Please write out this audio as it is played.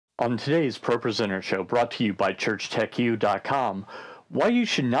On today's ProPresenter Show, brought to you by ChurchTechU.com, why you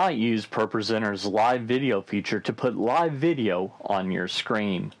should not use ProPresenter's live video feature to put live video on your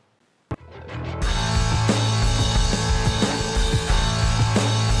screen.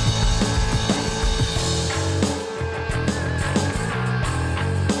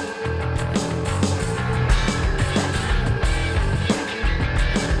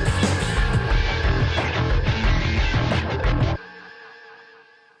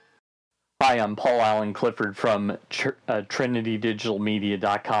 Hi, I'm Paul Allen Clifford from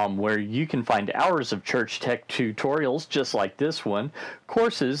TrinityDigitalMedia.com, where you can find hours of church tech tutorials just like this one,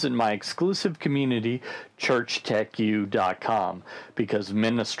 courses in my exclusive community, ChurchTechU.com, because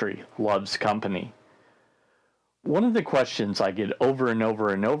ministry loves company. One of the questions I get over and over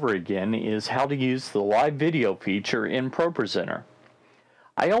and over again is how to use the live video feature in ProPresenter.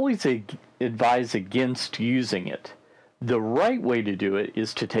 I always advise against using it. The right way to do it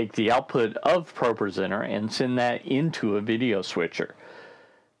is to take the output of ProPresenter and send that into a video switcher.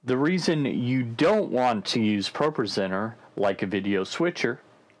 The reason you don't want to use ProPresenter like a video switcher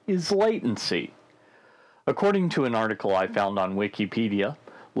is latency. According to an article I found on Wikipedia,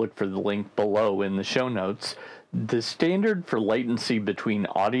 look for the link below in the show notes, the standard for latency between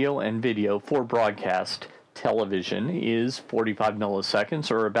audio and video for broadcast television is 45 milliseconds,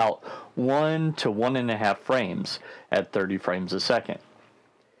 or about 1 to 1.5 frames at 30 frames a second.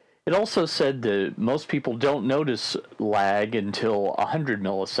 It also said that most people don't notice lag until 100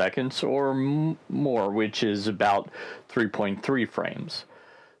 milliseconds or more, which is about 3.3 frames.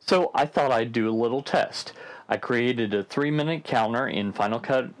 So I thought I'd do a little test. I created a 3-minute counter in Final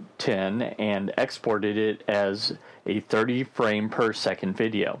Cut 10 and exported it as a 30 frame per second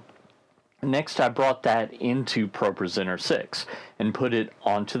video. Next, I brought that into ProPresenter 6 and put it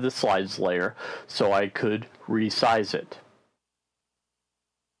onto the slides layer so I could resize it.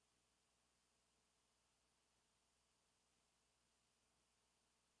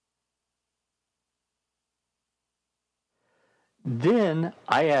 Then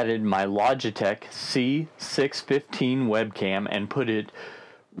I added my Logitech C615 webcam and put it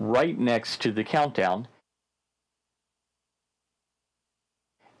right next to the countdown,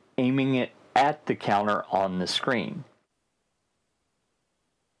 aiming it at the counter on the screen.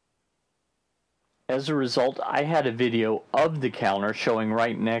 As a result, I had a video of the counter showing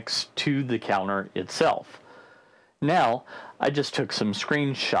right next to the counter itself. Now, I just took some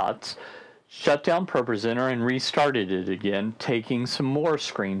screenshots, shut down ProPresenter, and restarted it again, taking some more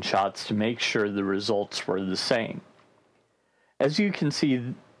screenshots to make sure the results were the same. As you can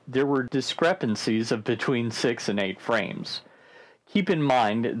see, there were discrepancies of between 6 and 8 frames. Keep in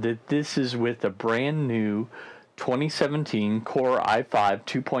mind that this is with a brand new 2017 Core i5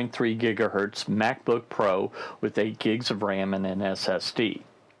 2.3 GHz MacBook Pro with 8 gigs of RAM and an SSD.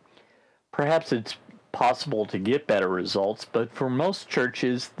 Perhaps it's possible to get better results, but for most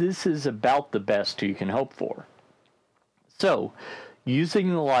churches, this is about the best you can hope for. So,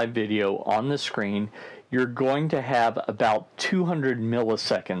 using the live video on the screen, you're going to have about 200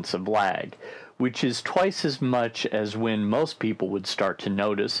 milliseconds of lag, which is twice as much as when most people would start to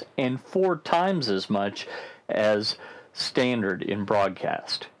notice, and 4 times as much as standard in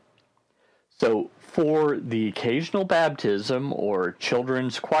broadcast. So for the occasional baptism or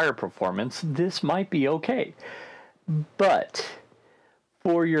children's choir performance, this might be okay. But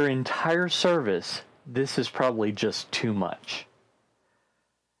for your entire service, this is probably just too much.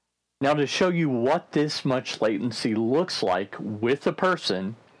 Now, to show you what this much latency looks like with a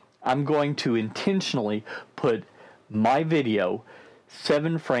person, I'm going to intentionally put my video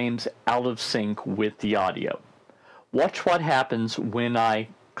 7 frames out of sync with the audio. Watch what happens when I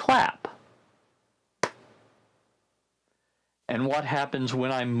clap. And what happens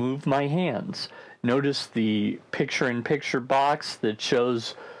when I move my hands. Notice the picture-in-picture box that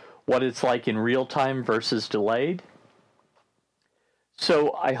shows what it's like in real time versus delayed.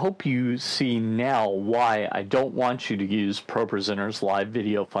 So I hope you see now why I don't want you to use ProPresenter's live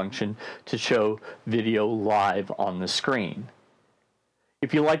video function to show video live on the screen.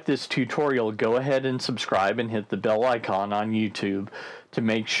 If you like this tutorial, go ahead and subscribe and hit the bell icon on YouTube to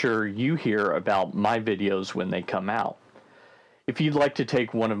make sure you hear about my videos when they come out. If you'd like to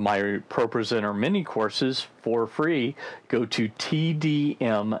take one of my ProPresenter mini courses for free, go to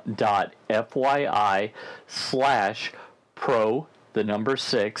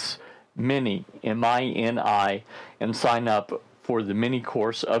tdm.fyi/pro6 mini, M-I-N-I, and sign up for the mini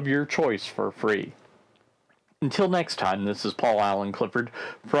course of your choice for free. Until next time, this is Paul Allen Clifford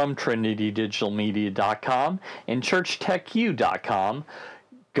from TrinityDigitalMedia.com and ChurchTechU.com.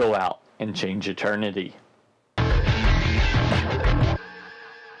 Go out and change eternity.